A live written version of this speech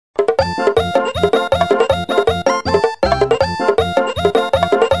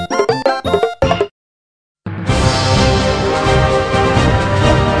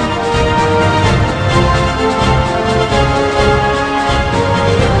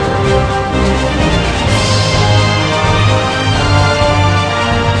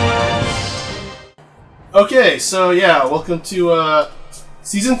Okay, so yeah, welcome to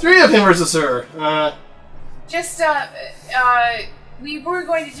season 3 of Him vs. Her. We were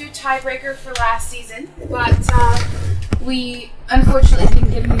going to do tiebreaker for last season, but we unfortunately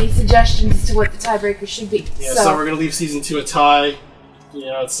didn't get any suggestions as to what the tiebreaker should be. Yeah, so we're gonna leave season 2 a tie. You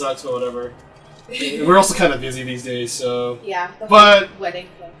know, it sucks, but whatever. We're also kind of busy these days, so yeah. But wedding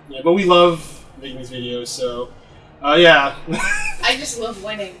thing. Yeah, but we love making these videos, so yeah. I just love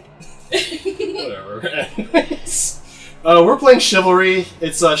winning. Whatever. Anyways, we're playing Chivalry.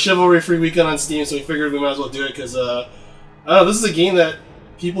 It's a Chivalry free weekend on Steam, so we figured we might as well do it because I don't know, this is a game that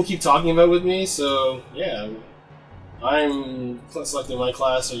people keep talking about with me. So yeah, I'm selecting my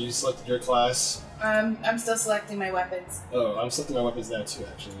class, or you selected your class. I'm still selecting my weapons. Oh, I'm selecting my weapons now too.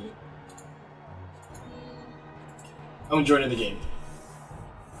 Actually, I'm enjoying the game.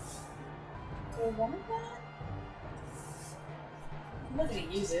 Do I want that? I'm not gonna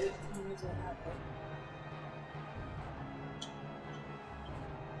use it.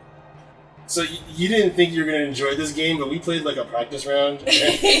 So you didn't think you were going to enjoy this game, but we played like a practice round.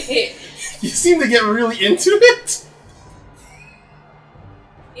 You seem to get really into it.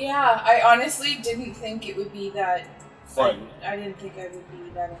 Yeah, I honestly didn't think it would be that fun. I didn't think I would be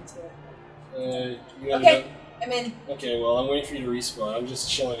that into it. Okay, I'm in. Okay, well, I'm waiting for you to respawn. I'm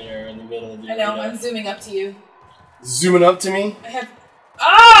just chilling here in the middle of the I know, I'm zooming up to you. Zooming up to me? I have...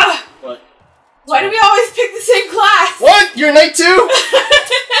 Ah! What? Why do we always pick the same class? What? You're Knight 2?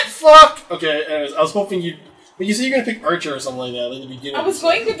 Fuck! Okay, anyways, I was hoping you'd... But you said you're gonna pick Archer or something like that at the beginning. I was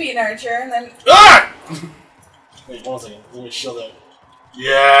going to be an Archer, and then... Ah! Wait, 1 second. Let me shield that.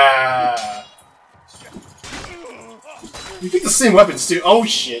 Yeah! You picked the same weapons, too. Oh,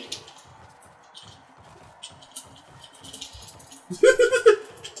 shit.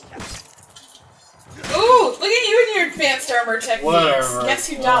 Ooh! Look at you and your advanced armor techniques. Whatever. Guess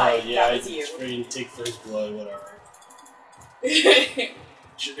who died? Yeah, that was you. You didn't take first blood, whatever.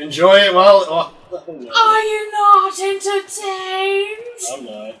 Enjoy it while... Oh, no. Are you not entertained? I'm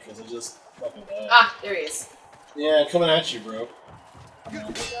not, because I just fucking died. Ah, there he is. Yeah, coming at you, bro.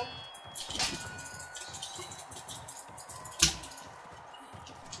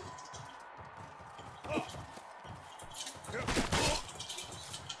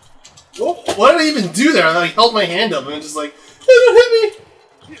 Oh, what did I even do there? I like held my hand up and I'm just like, hey, don't hit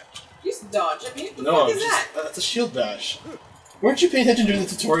me! Just dodge at me? What the No, fuck is that? That's a shield bash. Weren't you paying attention during the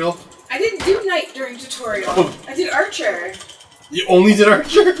tutorial? I didn't do Knight during tutorial. Oh. I did Archer. You only did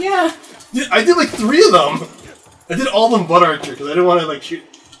Archer? Yeah. I did like 3 of them! I did all of them but Archer, because I didn't want to like shoot.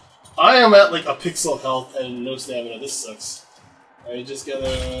 I am at like a pixel health and no stamina. This sucks. I just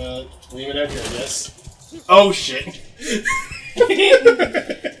gotta leave it out here, I guess. Oh shit!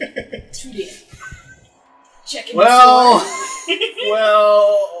 2D. Checking well,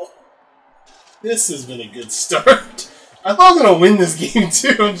 well, this has been a good start. I thought I was gonna win this game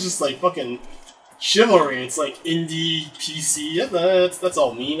too. I'm just like fucking Chivalry. It's like indie PC. Yeah, that's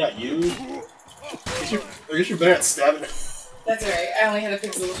all me, not you. I guess you're better at stabbing. That's alright. I only had a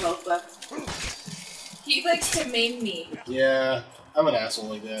pixel of health left. He likes to maim me. Yeah, I'm an asshole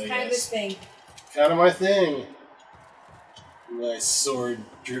like that. Kind of his thing. Kind of my thing. My sword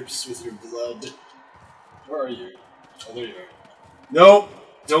drips with your blood. Where are you? Oh, there you are. Nope!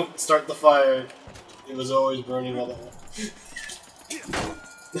 Don't start the fire. It was always burning all the time.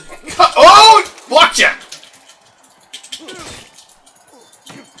 Oh! Watch ya!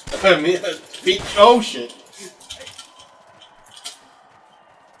 Oh shit.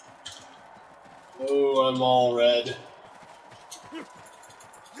 Oh, I'm all red.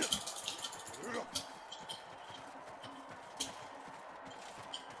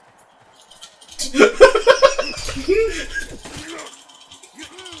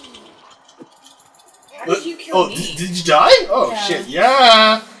 How did you kill me? Did you die? Oh, yeah. Shit.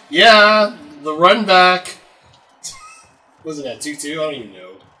 Yeah! Yeah! The run back. Wasn't that 2-2? I don't even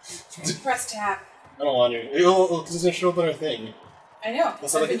know. Press tab. I don't want to. Because it's going to show up on our thing. I know.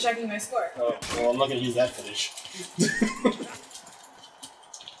 That's I've like been checking my score. Oh, well, I'm not going to use that finish.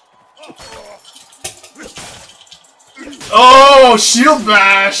 Oh! Shield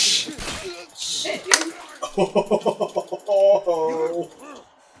bash! Shit, dude. Oh.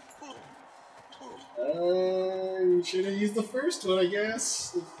 You should have used the first one, I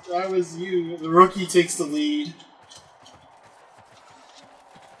guess. If I was you. The rookie takes the lead.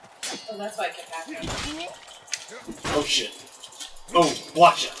 Oh, that's why I kept happening. Oh shit. Oh,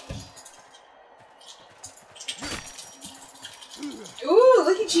 watch out. Ooh,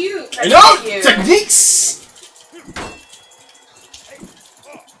 look at you! I know! Techniques!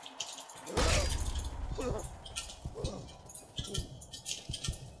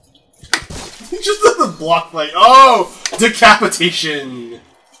 Just the block fight. Oh! Decapitation!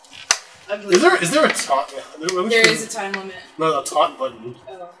 Is there a taunt? There is a time limit. No, a taunt button.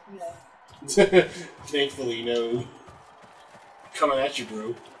 Oh, no. Thankfully, no. Coming at you,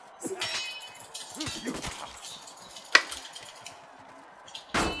 bro.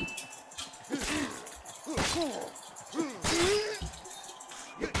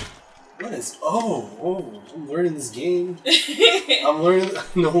 What is? Oh! I'm learning this game. I'm learning.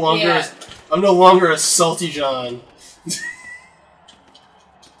 I'm no longer a salty John.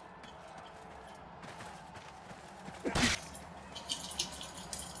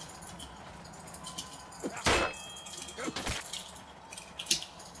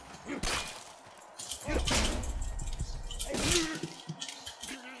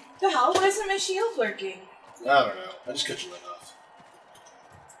 The hell? Why isn't my shield working? I don't know. I just cut your leg off.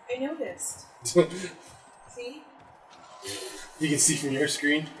 I noticed. See? You can see from your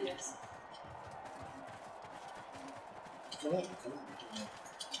screen? Yes. Come on.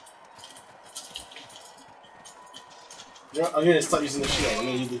 You know what? I'm gonna stop using the shield. I'm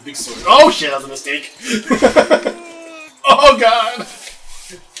gonna use the big sword. Oh shit, that was a mistake! Oh god!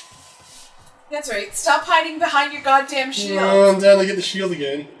 That's right. Stop hiding behind your goddamn shield. Oh, I'm down to get the shield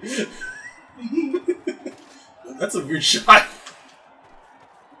again. That's a weird shot.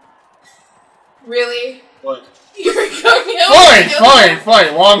 Really? What? You're going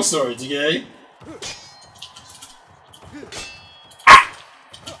Fine. Long swords, okay? Ah!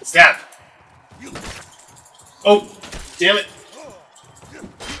 Stab! Oh! Damn it!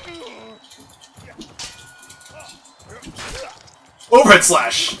 Overhead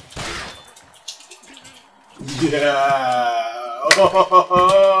slash! Yeah!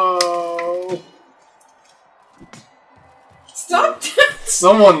 Oh! Stop!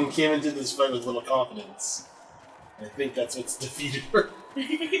 Someone came into this fight with little confidence. I think that's what's defeated her.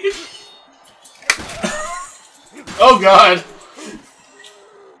 Oh god!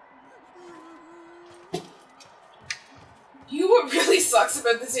 You know what really sucks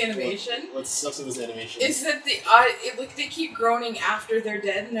about this animation? What sucks about this animation? Is that they keep groaning after they're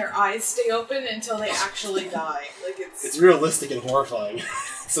dead and their eyes stay open until they actually die. Like it's realistic and horrifying.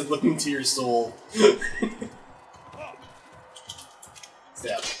 It's like looking into your soul.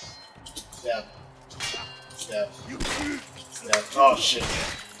 Stab. Stab. Stab. Stab. Oh shit.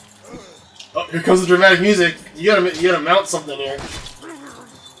 Oh, here comes the dramatic music. You gotta mount something here.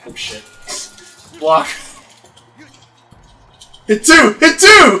 Oh shit. Block. Hit two! Hit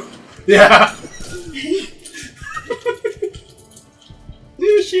two! Yeah!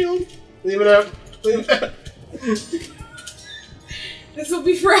 Leave a shield. Leave it out. Leave it out. This will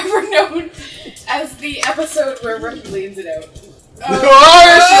be forever known as the episode where Rick leans it out.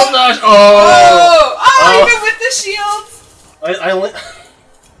 Shield dash! Even with the shields!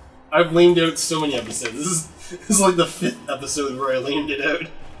 I've leaned out so many episodes. This is like the 5th episode where I leaned it out.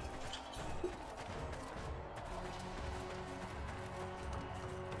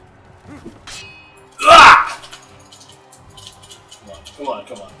 Ah! Come on.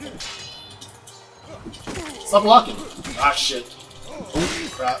 Stop blocking. Ah, shit. Oh,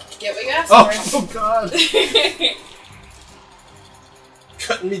 crap. Get what you asked for. Oh, god.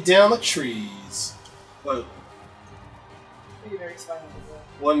 Cutting me down the trees. Whoa.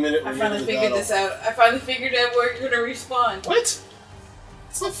 1 minute. I finally figured this out. I finally figured out where you're gonna respawn. What?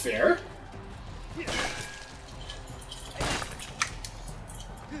 That's not fair.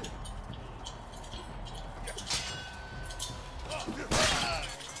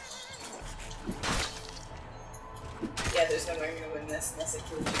 Yeah, there's no way I'm gonna win this unless I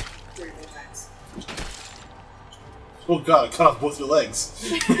kill you 3 more times. Oh god, I cut off both your legs.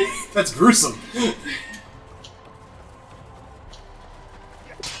 That's gruesome.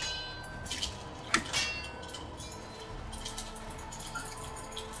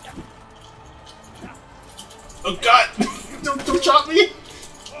 Oh god! Don't chop me!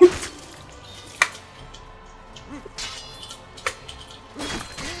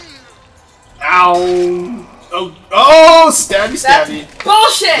 Ow! Oh, stabby. That's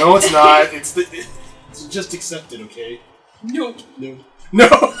bullshit! No, it's not. It's just accept it, okay? No.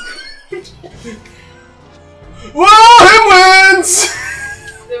 Whoa! Him wins!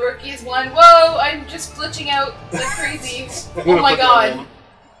 The rookies won. Whoa! I'm just glitching out like crazy. Oh my god.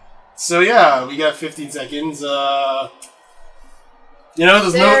 So yeah, we got 15 seconds. You know,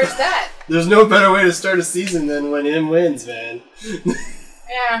 there's that. There's no better way to start a season than when him wins, man.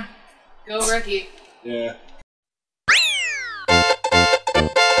 Yeah. Go rookie. Yeah.